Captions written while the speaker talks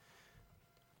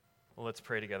Well, let's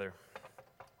pray together.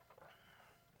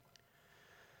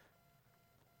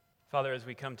 Father, as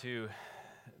we come to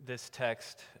this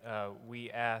text,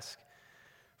 we ask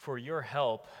for your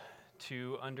help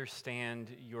to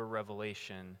understand your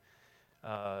revelation,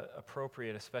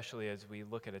 appropriate especially as we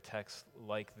look at a text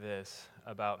like this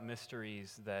about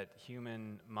mysteries that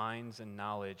human minds and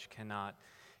knowledge cannot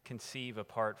conceive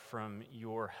apart from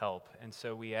your help. And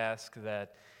so we ask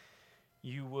that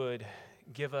you would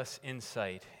give us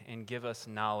insight and give us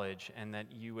knowledge, and that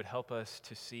you would help us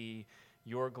to see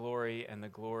your glory and the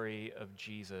glory of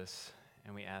Jesus.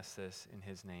 And we ask this in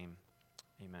his name.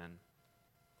 Amen.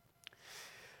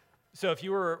 So if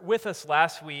you were with us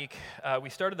last week, we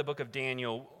started the book of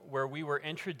Daniel, where we were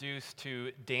introduced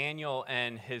to Daniel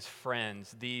and his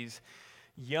friends, these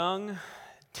young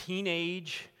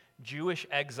teenage Jewish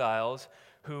exiles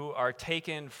who are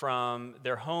taken from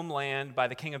their homeland by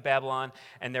the king of Babylon,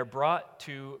 and they're brought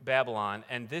to Babylon,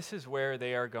 and this is where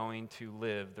they are going to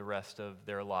live the rest of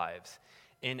their lives,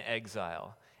 in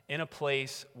exile, in a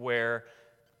place where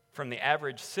from the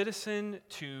average citizen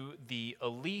to the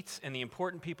elites and the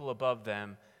important people above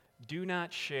them do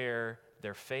not share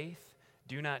their faith,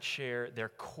 do not share their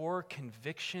core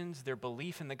convictions, their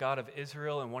belief in the God of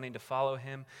Israel and wanting to follow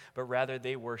him, but rather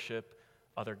they worship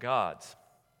other gods.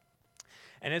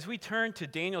 And as we turn to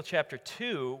Daniel chapter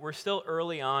 2, we're still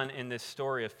early on in this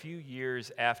story, a few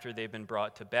years after they've been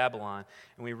brought to Babylon,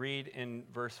 and we read in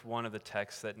verse 1 of the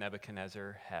text that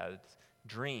Nebuchadnezzar had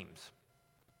dreams.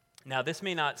 Now, this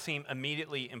may not seem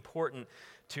immediately important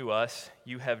to us.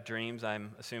 You have dreams,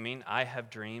 I'm assuming. I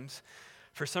have dreams.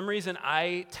 For some reason,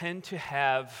 I tend to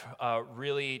have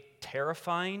really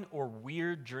terrifying or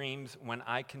weird dreams when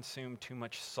I consume too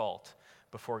much salt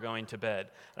before going to bed.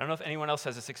 I don't know if anyone else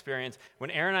has this experience. When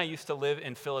Aaron and I used to live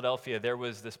in Philadelphia, there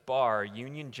was this bar,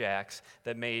 Union Jack's,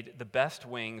 that made the best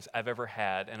wings I've ever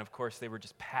had, and of course they were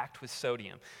just packed with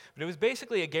sodium. But it was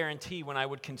basically a guarantee when I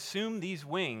would consume these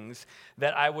wings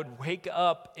that I would wake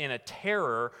up in a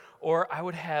terror, or I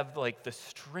would have like the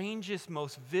strangest,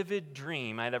 most vivid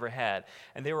dream I'd ever had.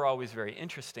 And they were always very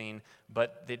interesting,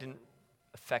 but they didn't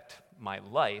affect my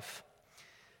life.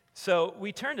 So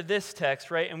we turn to this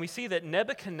text, right, and we see that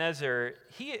Nebuchadnezzar,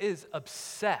 he is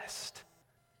obsessed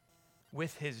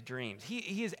with his dreams.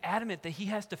 He is adamant that he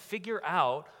has to figure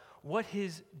out what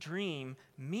his dream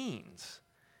means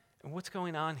and what's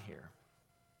going on here.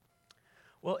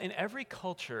 Well, in every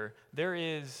culture, there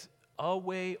is a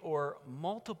way or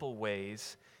multiple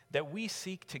ways that we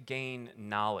seek to gain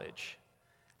knowledge,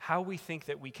 how we think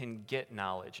that we can get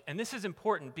knowledge. And this is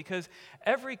important because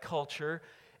every culture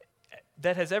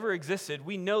that has ever existed,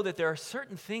 we know that there are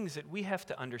certain things that we have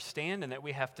to understand and that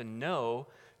we have to know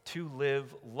to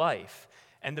live life.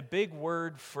 And the big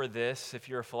word for this, if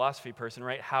you're a philosophy person,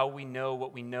 right, how we know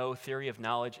what we know, theory of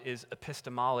knowledge, is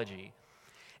epistemology.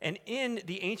 And in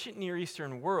the ancient Near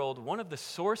Eastern world, one of the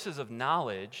sources of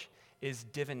knowledge is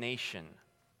divination.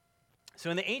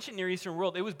 So in the ancient Near Eastern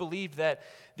world, it was believed that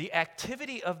the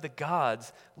activity of the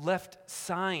gods left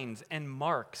signs and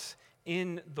marks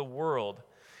in the world.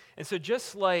 And so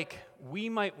just like we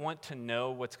might want to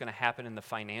know what's going to happen in the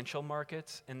financial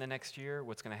markets in the next year,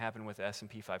 what's going to happen with the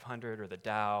S&P 500 or the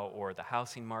Dow or the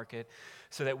housing market,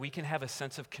 so that we can have a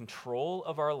sense of control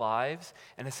of our lives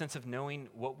and a sense of knowing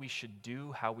what we should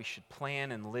do, how we should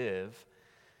plan and live,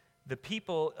 the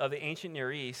people of the ancient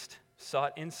Near East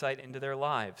sought insight into their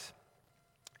lives.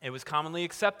 It was commonly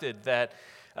accepted that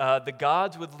the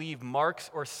gods would leave marks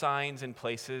or signs in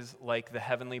places like the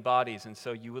heavenly bodies, and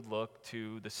so you would look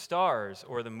to the stars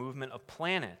or the movement of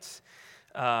planets.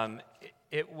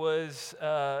 It was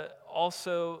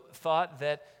also thought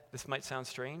that, this might sound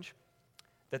strange,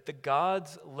 that the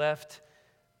gods left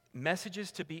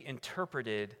messages to be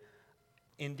interpreted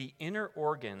in the inner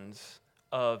organs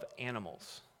of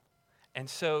animals. And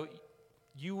so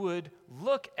you would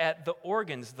look at the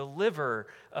organs, the liver,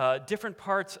 different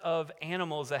parts of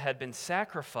animals that had been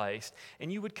sacrificed,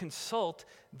 and you would consult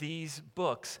these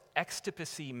books,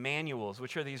 extipacy manuals,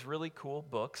 which are these really cool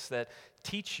books that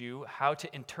teach you how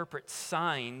to interpret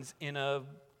signs in a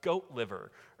goat liver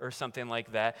or something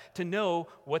like that to know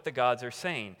what the gods are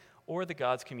saying, or the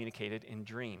gods communicated in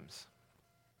dreams.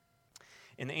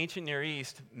 In the ancient Near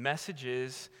East,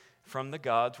 messages from the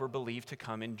gods were believed to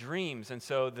come in dreams. And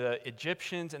so the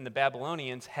Egyptians and the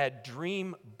Babylonians had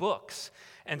dream books.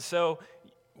 And so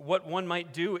what one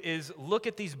might do is look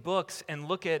at these books and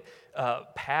look at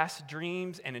past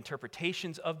dreams and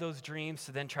interpretations of those dreams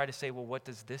to then try to say, well, what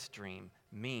does this dream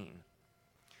mean?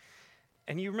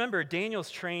 And you remember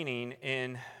Daniel's training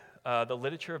in the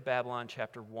literature of Babylon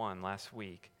chapter 1 last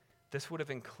week. This would have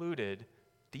included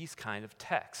these kind of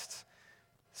texts.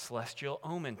 celestial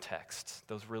omen texts,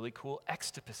 those really cool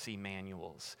ecstasy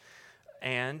manuals,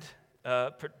 and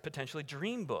potentially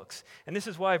dream books. And this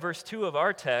is why verse 2 of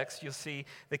our text, you'll see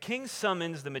the king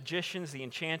summons the magicians, the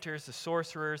enchanters, the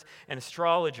sorcerers, and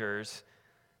astrologers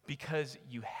because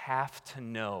you have to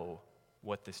know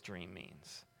what this dream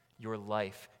means. Your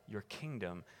life, your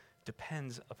kingdom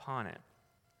depends upon it.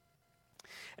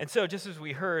 And so, just as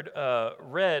we read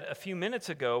a few minutes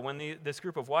ago, when this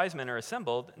group of wise men are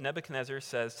assembled, Nebuchadnezzar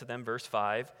says to them, verse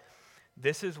 5,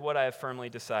 "This is what I have firmly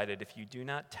decided. If you do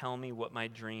not tell me what my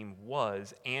dream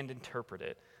was and interpret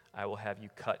it, I will have you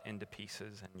cut into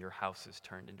pieces and your houses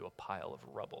turned into a pile of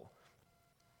rubble."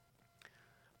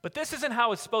 But this isn't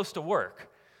how it's supposed to work,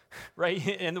 right?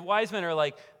 And the wise men are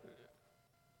like,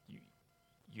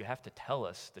 you have to tell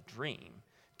us the dream.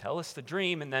 Tell us the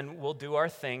dream, and then we'll do our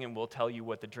thing, and we'll tell you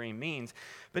what the dream means.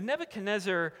 But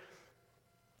Nebuchadnezzar,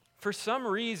 for some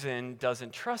reason,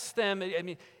 doesn't trust them. I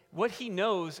mean, what he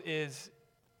knows is,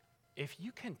 if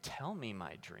you can tell me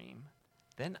my dream,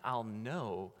 then I'll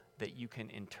know that you can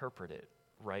interpret it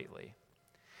rightly.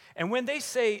 And when they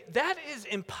say, that is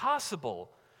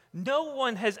impossible, no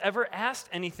one has ever asked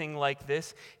anything like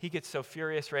this, he gets so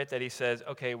furious, right, that he says,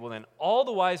 okay, well then all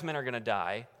the wise men are going to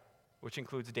die, which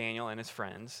includes Daniel and his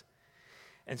friends.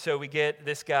 And so we get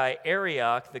this guy,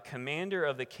 Arioch, the commander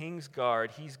of the king's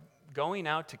guard. He's going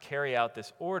out to carry out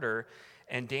this order,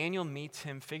 and Daniel meets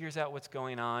him, figures out what's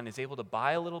going on, is able to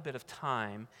buy a little bit of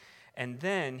time, and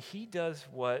then he does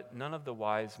what none of the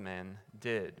wise men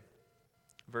did.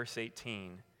 Verse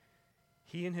 18,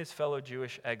 he and his fellow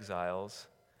Jewish exiles,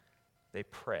 they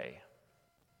pray.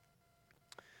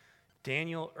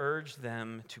 Daniel urged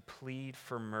them to plead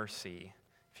for mercy.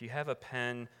 If you have a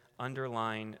pen,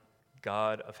 underline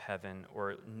God of heaven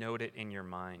or note it in your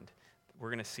mind. We're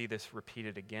going to see this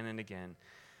repeated again and again.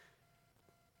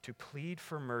 To plead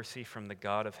for mercy from the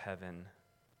God of heaven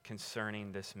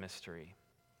concerning this mystery.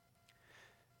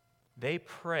 They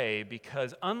pray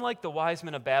because, unlike the wise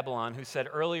men of Babylon who said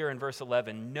earlier in verse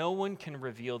 11, no one can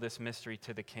reveal this mystery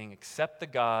to the king except the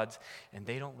gods, and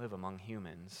they don't live among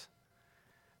humans.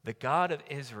 The God of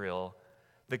Israel,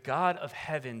 the God of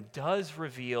heaven, does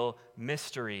reveal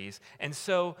mysteries. And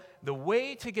so the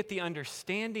way to get the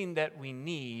understanding that we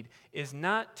need is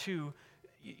not to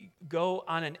go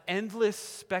on an endless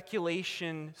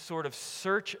speculation sort of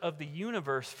search of the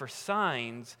universe for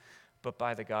signs, but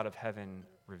by the God of heaven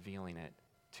revealing it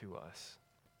to us.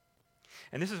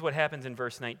 And this is what happens in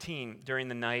verse 19. During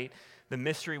the night, the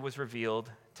mystery was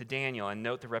revealed to Daniel. And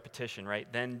note the repetition,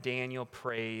 right? Then Daniel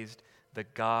praised the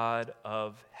God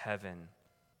of heaven.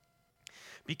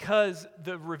 Because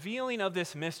the revealing of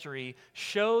this mystery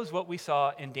shows what we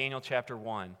saw in Daniel chapter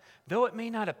 1. Though it may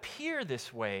not appear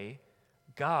this way,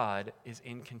 God is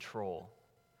in control.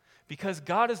 Because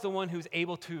God is the one who's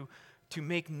able to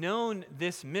make known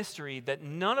this mystery that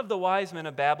none of the wise men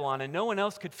of Babylon and no one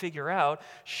else could figure out,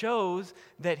 shows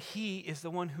that he is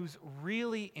the one who's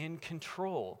really in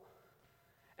control.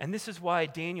 And this is why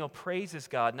Daniel praises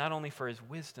God not only for his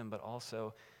wisdom, but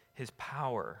also his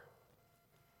power.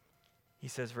 He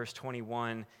says, verse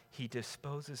 21, he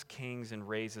disposes kings and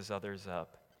raises others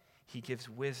up. He gives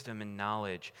wisdom and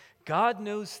knowledge. God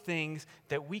knows things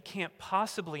that we can't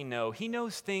possibly know. He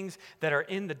knows things that are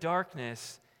in the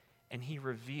darkness, and he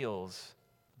reveals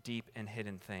deep and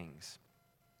hidden things.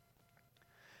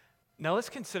 Now let's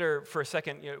consider for a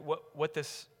second what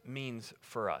this means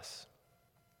for us.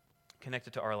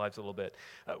 Connected to our lives a little bit.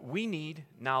 We need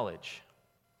knowledge.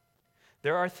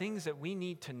 There are things that we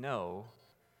need to know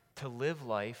to live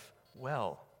life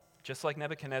well. Just like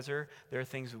Nebuchadnezzar, there are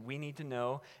things we need to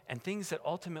know and things that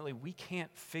ultimately we can't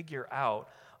figure out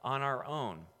on our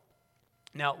own.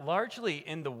 Now, largely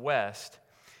in the West,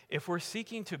 if we're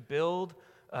seeking to build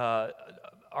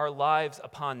our lives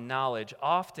upon knowledge,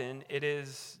 often it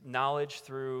is knowledge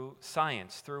through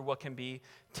science, through what can be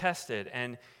tested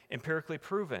and empirically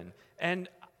proven. And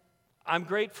I'm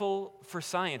grateful for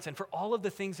science and for all of the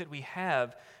things that we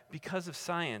have because of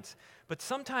science. But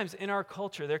sometimes in our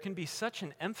culture, there can be such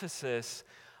an emphasis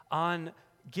on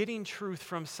getting truth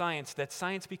from science that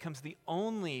science becomes the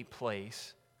only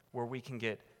place where we can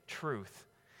get truth.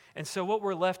 And so what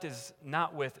we're left is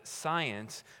not with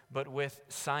science, but with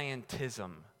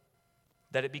scientism.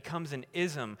 That it becomes an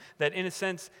ism, that in a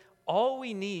sense, all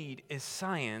we need is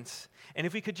science, and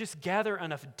if we could just gather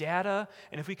enough data,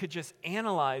 and if we could just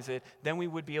analyze it, then we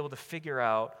would be able to figure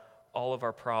out all of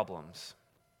our problems.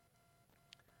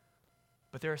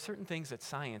 But there are certain things that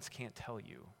science can't tell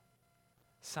you.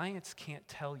 Science can't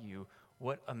tell you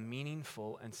what a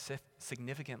meaningful and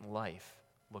significant life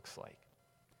looks like.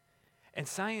 And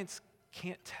science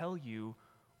can't tell you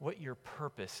what your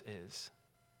purpose is.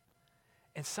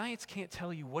 And science can't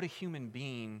tell you what a human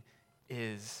being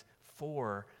is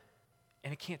for,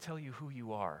 and it can't tell you who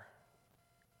you are.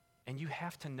 And you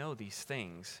have to know these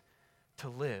things to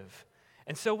live.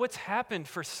 And so what's happened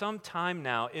for some time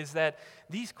now is that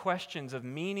these questions of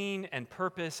meaning and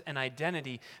purpose and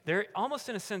identity, they're almost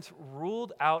in a sense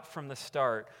ruled out from the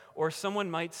start. Or someone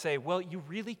might say, well, you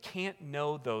really can't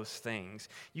know those things.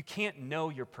 You can't know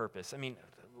your purpose. I mean,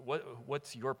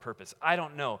 what's your purpose? I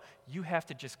don't know. You have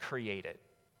to just create it.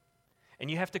 And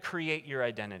you have to create your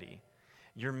identity,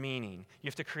 your meaning. You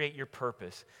have to create your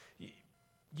purpose.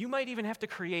 You might even have to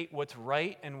create what's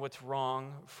right and what's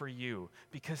wrong for you,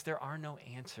 because there are no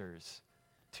answers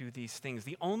to these things.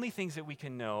 The only things that we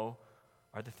can know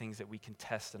are the things that we can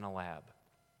test in a lab.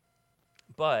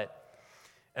 But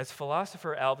as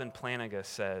philosopher Alvin Plantinga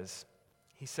says,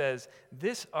 he says,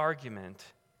 this argument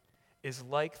is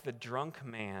like the drunk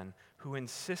man who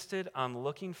insisted on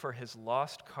looking for his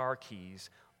lost car keys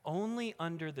only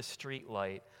under the street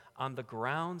light on the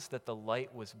grounds that the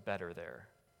light was better there.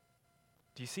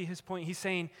 Do you see his point? He's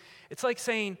saying, it's like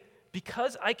saying,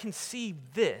 because I can see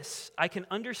this, I can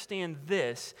understand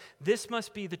this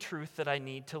must be the truth that I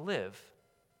need to live.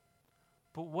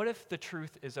 But what if the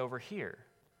truth is over here?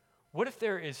 What if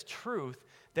there is truth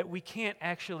that we can't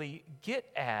actually get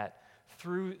at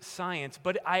through science,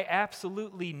 but I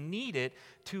absolutely need it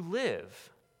to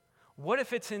live? What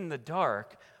if it's in the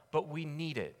dark, but we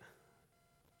need it?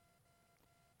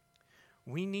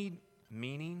 We need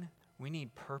meaning. We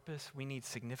need purpose, we need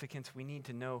significance, we need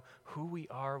to know who we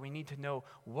are, we need to know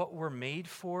what we're made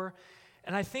for.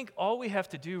 And I think all we have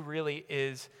to do really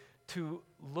is to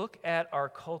look at our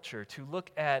culture, to look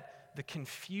at the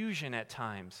confusion at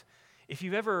times. If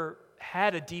you've ever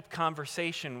had a deep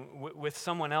conversation with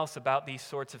someone else about these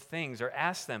sorts of things, or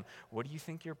asked them, what do you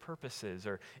think your purpose is?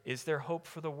 Or is there hope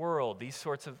for the world? These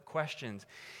sorts of questions.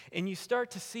 And you start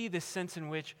to see this sense in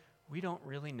which we don't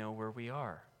really know where we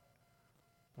are.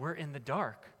 We're in the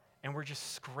dark, and we're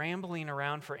just scrambling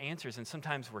around for answers. And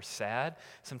sometimes we're sad.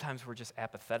 Sometimes we're just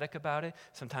apathetic about it.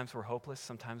 Sometimes we're hopeless.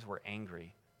 Sometimes we're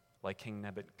angry, like King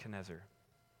Nebuchadnezzar.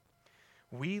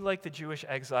 We, like the Jewish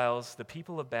exiles, the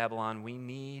people of Babylon, we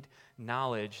need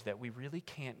knowledge that we really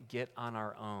can't get on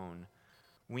our own.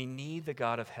 We need the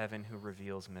God of heaven who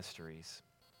reveals mysteries.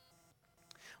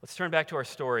 Let's turn back to our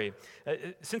story.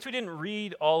 Since we didn't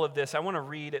read all of this, I want to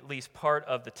read at least part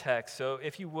of the text. So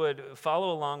if you would,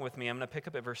 follow along with me. I'm going to pick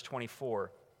up at verse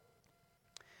 24.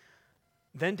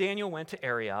 Then Daniel went to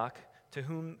Arioch, to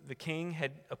whom the king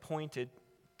had appointed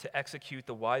to execute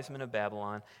the wise men of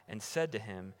Babylon, and said to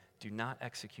him, do not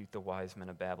execute the wise men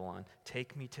of Babylon.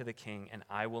 Take me to the king, and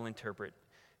I will interpret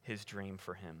his dream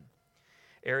for him.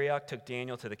 Arioch took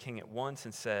Daniel to the king at once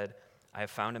and said, I have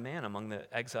found a man among the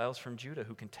exiles from Judah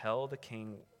who can tell the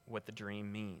king what the dream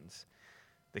means.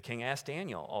 The king asked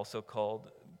Daniel, also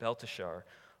called Belteshazzar,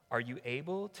 are you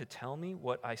able to tell me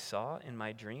what I saw in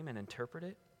my dream and interpret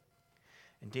it?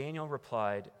 And Daniel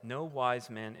replied, no wise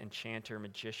man, enchanter,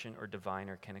 magician, or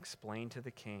diviner can explain to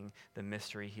the king the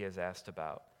mystery he has asked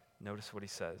about. Notice what he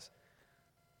says.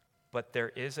 But there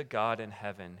is a God in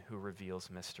heaven who reveals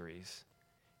mysteries.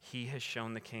 He has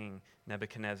shown the king,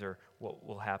 Nebuchadnezzar, what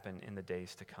will happen in the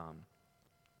days to come.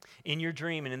 In your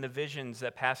dream and in the visions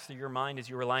that pass through your mind as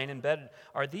you were lying in bed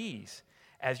are these.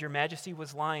 As your majesty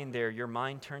was lying there, your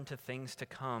mind turned to things to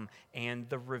come, and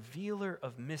the revealer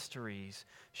of mysteries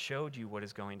showed you what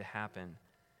is going to happen.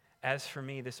 As for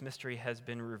me, this mystery has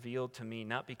been revealed to me,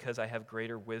 not because I have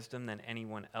greater wisdom than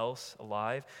anyone else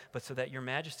alive, but so that your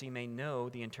majesty may know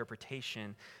the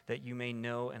interpretation, that you may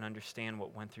know and understand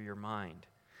what went through your mind.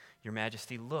 Your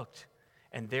majesty looked,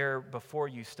 and there before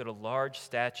you stood a large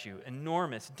statue,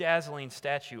 enormous, dazzling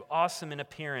statue, awesome in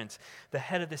appearance. The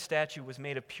head of the statue was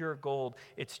made of pure gold,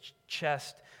 its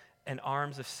chest and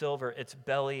arms of silver, its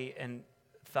belly and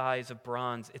thighs of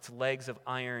bronze, its legs of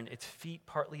iron, its feet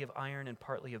partly of iron and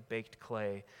partly of baked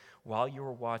clay. While you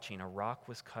were watching, a rock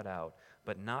was cut out,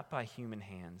 but not by human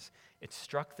hands. It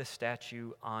struck the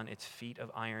statue on its feet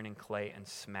of iron and clay and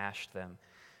smashed them.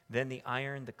 Then the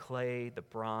iron, the clay, the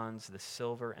bronze, the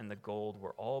silver, and the gold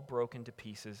were all broken to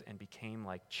pieces and became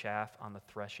like chaff on the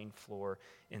threshing floor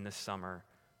in the summer.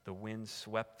 The wind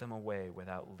swept them away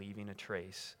without leaving a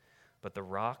trace. But the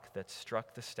rock that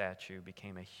struck the statue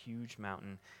became a huge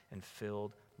mountain and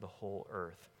filled the whole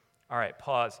earth. All right,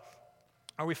 pause.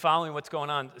 Are we following what's going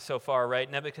on so far, right?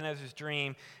 Nebuchadnezzar's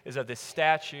dream is of this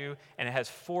statue, and it has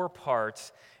 4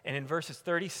 parts. And in verses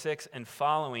 36 and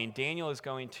following, Daniel is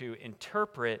going to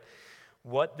interpret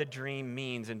what the dream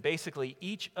means. And basically,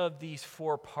 each of these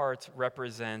 4 parts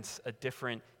represents a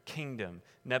different kingdom.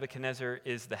 Nebuchadnezzar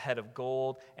is the head of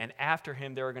gold, and after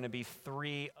him there are going to be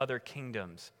 3 other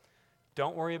kingdoms.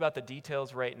 Don't worry about the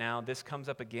details right now. This comes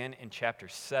up again in chapter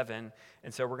 7,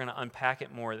 and so we're going to unpack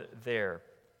it more there.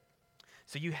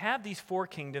 So you have these 4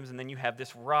 kingdoms, and then you have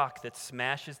this rock that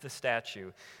smashes the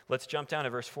statue. Let's jump down to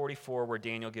verse 44, where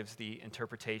Daniel gives the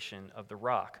interpretation of the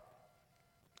rock.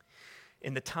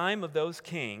 In the time of those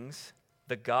kings,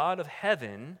 the God of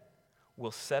heaven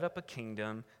will set up a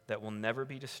kingdom that will never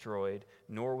be destroyed,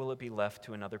 nor will it be left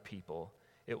to another people.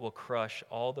 It will crush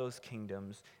all those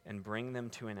kingdoms and bring them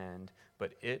to an end,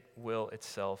 but it will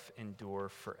itself endure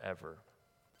forever.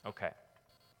 Okay.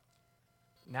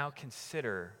 Now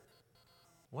consider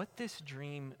what this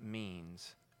dream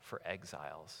means for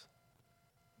exiles,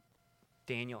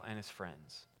 Daniel and his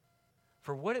friends,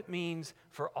 for what it means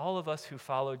for all of us who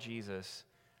follow Jesus,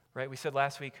 right? We said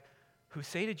last week, who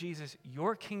say to Jesus,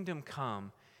 your kingdom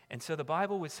come. And so the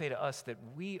Bible would say to us that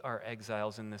we are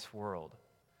exiles in this world.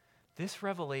 This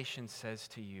revelation says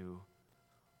to you,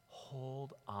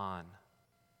 hold on.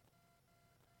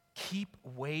 Keep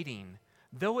waiting.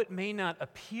 Though it may not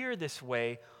appear this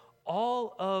way,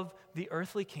 all of the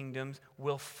earthly kingdoms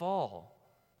will fall.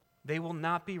 They will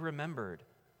not be remembered.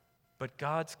 But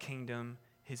God's kingdom,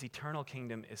 his eternal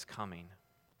kingdom, is coming.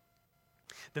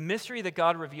 The mystery that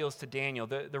God reveals to Daniel,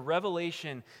 the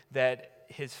revelation that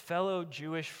his fellow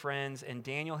Jewish friends and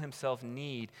Daniel himself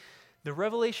need, the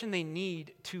revelation they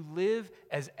need to live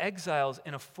as exiles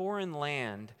in a foreign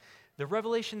land, the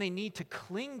revelation they need to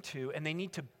cling to and they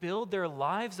need to build their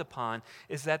lives upon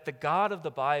is that the God of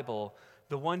the Bible,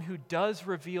 the one who does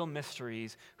reveal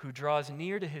mysteries, who draws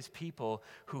near to his people,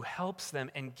 who helps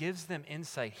them and gives them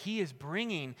insight, he is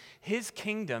bringing his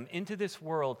kingdom into this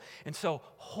world. And so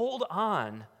hold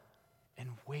on and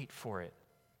wait for it.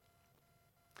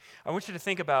 I want you to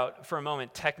think about, for a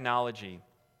moment, technology.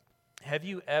 Have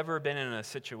you ever been in a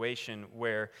situation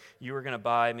where you were going to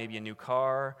buy maybe a new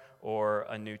car or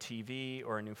a new TV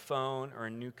or a new phone or a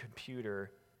new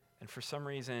computer, and for some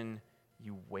reason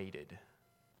you waited?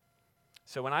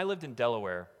 So when I lived in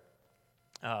Delaware,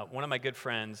 one of my good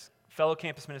friends, fellow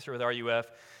campus minister with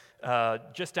RUF,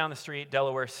 just down the street,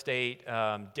 Delaware State,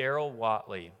 Daryl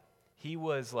Watley, he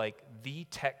was like the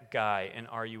tech guy in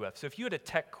RUF. So if you had a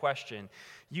tech question,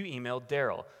 you emailed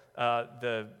Daryl.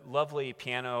 The lovely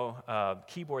piano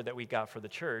keyboard that we got for the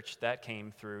church, that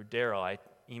came through Daryl. I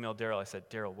emailed Daryl. I said,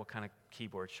 Daryl, what kind of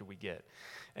keyboard should we get?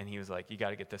 And he was like, you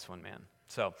got to get this one, man.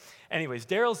 So anyways,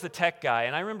 Daryl's the tech guy.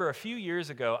 And I remember a few years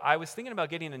ago, I was thinking about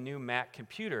getting a new Mac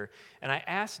computer. And I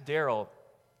asked Daryl,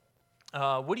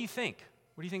 what do you think?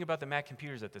 What do you think about the Mac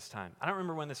computers at this time? I don't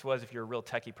remember when this was, if you're a real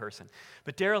techie person.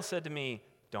 But Daryl said to me,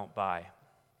 don't buy.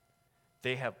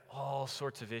 They have all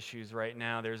sorts of issues right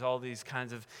now. There's all these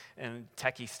kinds of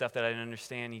techie stuff that I didn't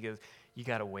understand. He goes, you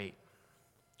got to wait.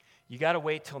 You got to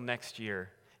wait till next year.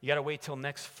 You got to wait till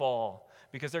next fall,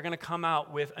 because they're going to come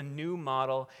out with a new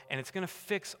model, and it's going to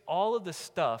fix all of the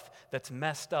stuff that's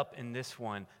messed up in this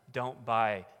one. Don't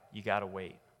buy. You got to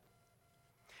wait.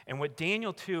 And what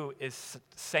Daniel 2 is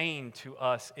saying to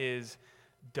us is,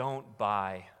 don't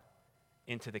buy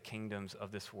into the kingdoms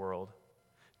of this world.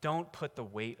 Don't put the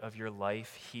weight of your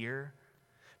life here,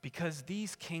 because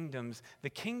these kingdoms, the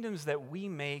kingdoms that we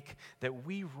make, that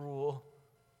we rule,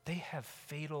 they have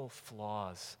fatal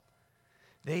flaws.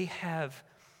 They have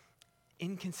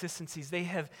inconsistencies.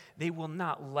 They will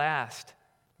not last.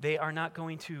 They are not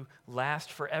going to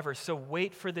last forever. So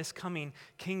wait for this coming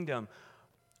kingdom.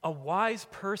 A wise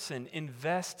person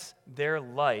invests their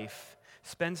life,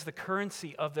 spends the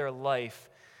currency of their life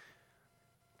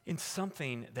in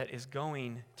something that is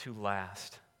going to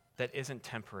last, that isn't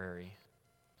temporary,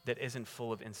 that isn't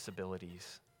full of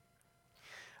instabilities.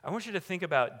 I want you to think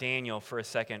about Daniel for a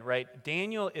second, right?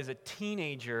 Daniel is a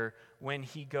teenager when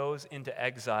he goes into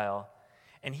exile,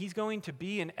 and he's going to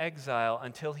be in exile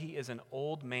until he is an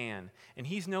old man. And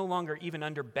he's no longer even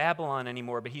under Babylon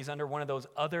anymore, but he's under one of those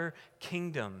other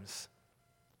kingdoms.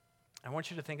 I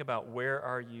want you to think about, where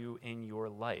are you in your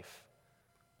life?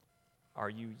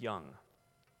 Are you young?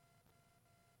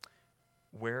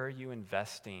 Where are you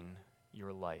investing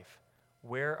your life?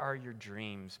 Where are your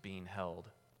dreams being held?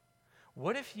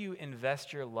 What if you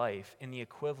invest your life in the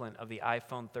equivalent of the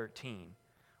iPhone 13,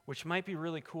 which might be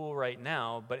really cool right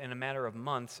now, but in a matter of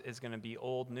months is going to be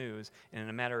old news, and in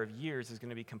a matter of years is going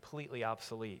to be completely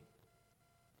obsolete?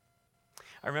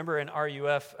 I remember in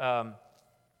RUF,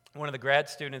 one of the grad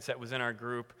students that was in our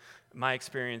group, my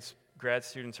experience, grad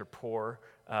students are poor.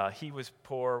 He was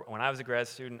poor. When I was a grad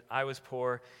student, I was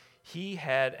poor. He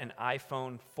had an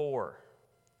iPhone 4,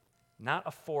 not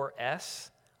a 4S,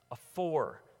 a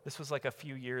 4. This was like a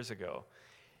few years ago.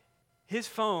 his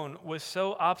phone was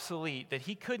so obsolete that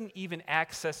he couldn't even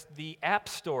access the App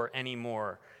Store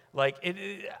anymore.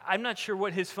 I'm not sure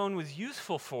what his phone was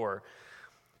useful for.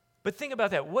 But think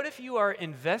about that. What if you are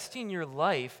investing your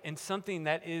life in something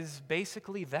that is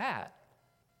basically that?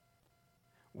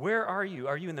 Where are you?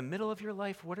 Are you in the middle of your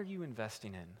life? What are you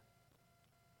investing in?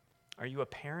 Are you a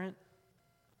parent?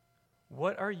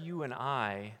 What are you and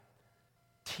I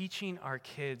teaching our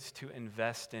kids to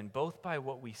invest in, both by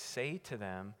what we say to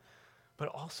them, but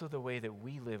also the way that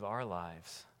we live our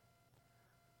lives?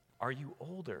 Are you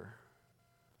older?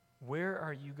 Where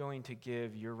are you going to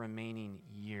give your remaining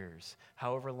years,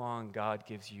 however long God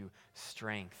gives you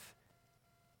strength?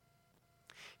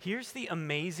 Here's the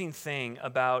amazing thing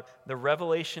about the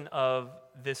revelation of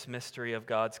this mystery of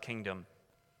God's kingdom.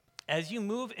 As you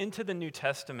move into the New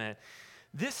Testament,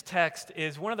 this text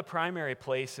is one of the primary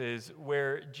places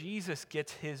where Jesus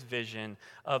gets his vision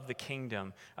of the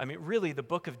kingdom. I mean, really, the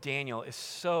book of Daniel is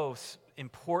so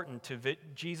important to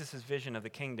Jesus' vision of the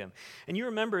kingdom. And you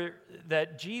remember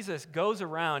that Jesus goes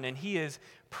around and he is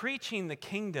preaching the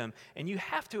kingdom, and you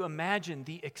have to imagine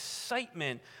the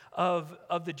excitement of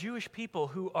the Jewish people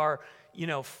who are,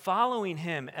 following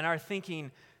him and are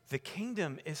thinking, the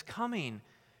kingdom is coming.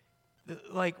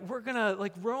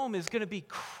 Rome is going to be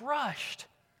crushed.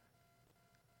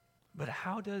 But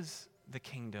how does the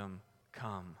kingdom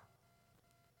come?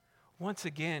 Once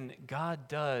again, God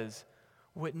does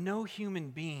what no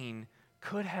human being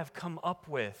could have come up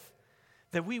with,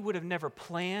 that we would have never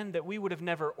planned, that we would have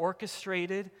never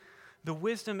orchestrated. The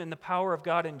wisdom and the power of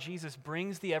God in Jesus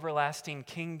brings the everlasting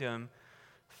kingdom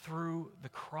through the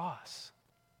cross,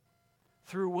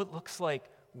 through what looks like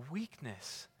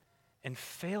weakness and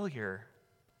failure,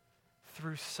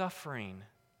 through suffering,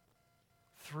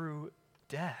 through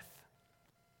death.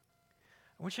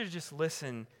 I want you to just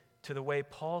listen to the way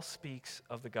Paul speaks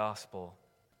of the gospel.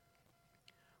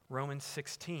 Romans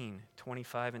 16,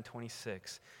 25 and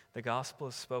 26. The gospel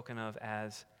is spoken of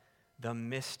as the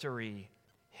mystery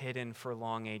hidden for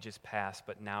long ages past,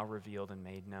 but now revealed and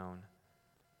made known.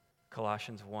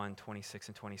 Colossians 1, 26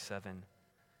 and 27.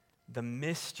 The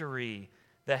mystery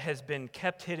that has been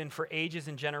kept hidden for ages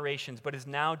and generations, but is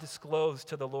now disclosed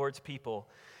to the Lord's people.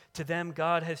 To them,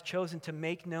 God has chosen to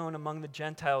make known among the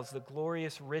Gentiles the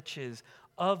glorious riches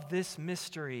of this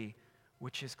mystery,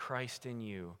 which is Christ in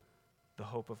you, the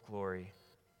hope of glory.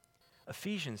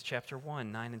 Ephesians chapter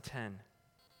 1, 9 and 10.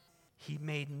 He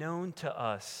made known to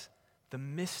us the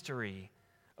mystery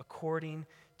according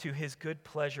to his good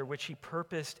pleasure, which he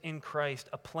purposed in Christ,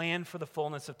 a plan for the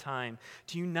fullness of time,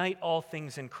 to unite all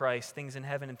things in Christ, things in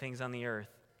heaven and things on the earth.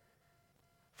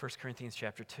 1 Corinthians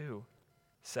chapter 2,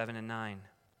 7 and 9.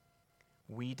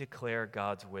 We declare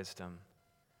God's wisdom,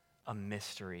 a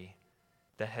mystery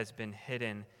that has been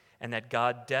hidden and that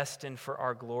God destined for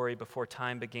our glory before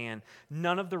time began.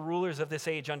 None of the rulers of this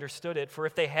age understood it, for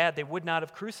if they had, they would not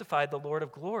have crucified the Lord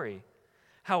of glory.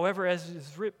 However, as it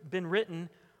has been written,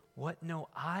 what no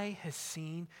eye has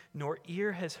seen, nor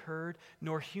ear has heard,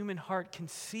 nor human heart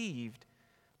conceived,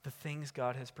 the things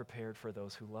God has prepared for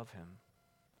those who love him.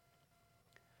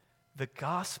 The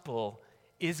gospel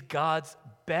is God's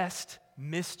best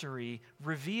mystery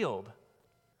revealed.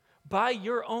 By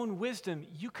your own wisdom,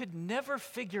 you could never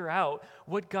figure out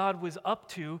what God was up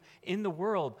to in the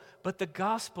world, but the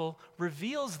gospel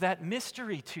reveals that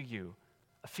mystery to you.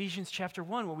 Ephesians chapter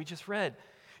 1, what we just read.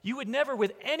 You would never,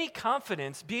 with any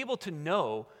confidence, be able to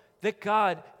know that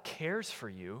God cares for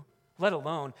you, let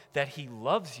alone that he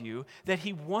loves you, that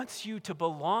he wants you to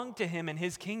belong to him and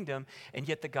his kingdom, and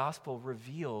yet the gospel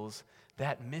reveals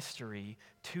that mystery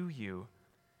to you.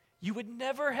 You would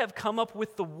never have come up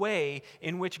with the way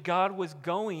in which God was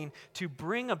going to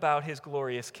bring about his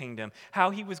glorious kingdom, how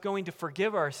he was going to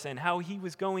forgive our sin, how he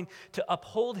was going to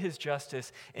uphold his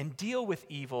justice and deal with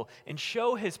evil and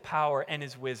show his power and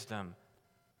his wisdom.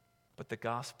 But the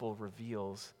gospel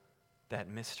reveals that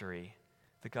mystery.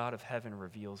 The God of heaven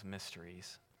reveals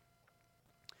mysteries.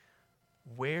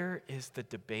 Where is the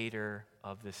debater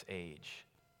of this age?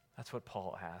 That's what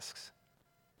Paul asks.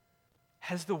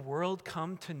 Has the world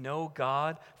come to know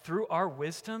God through our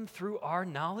wisdom, through our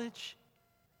knowledge?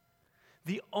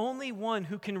 The only one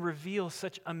who can reveal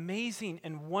such amazing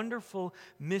and wonderful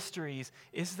mysteries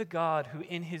is the God who,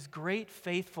 in his great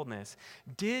faithfulness,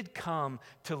 did come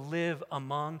to live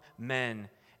among men,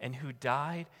 and who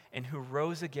died and who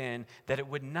rose again, that it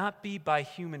would not be by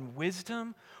human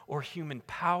wisdom or human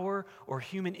power or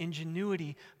human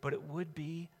ingenuity, but it would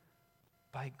be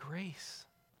by grace,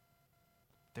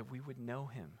 that we would know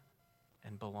him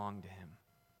and belong to him.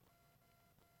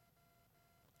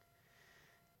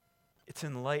 It's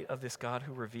in light of this God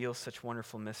who reveals such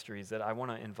wonderful mysteries that I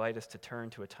want to invite us to turn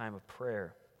to a time of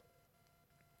prayer,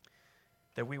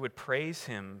 that we would praise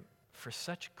him for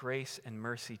such grace and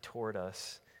mercy toward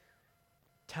us,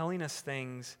 telling us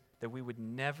things that we would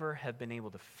never have been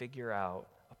able to figure out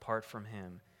apart from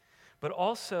him, but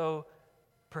also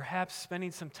perhaps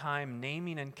spending some time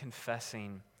naming and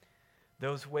confessing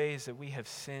those ways that we have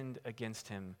sinned against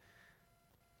him,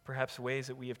 perhaps ways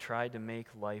that we have tried to make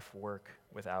life work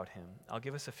without him. I'll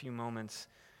give us a few moments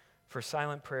for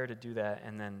silent prayer to do that,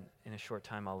 and then in a short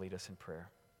time I'll lead us in prayer.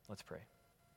 Let's pray.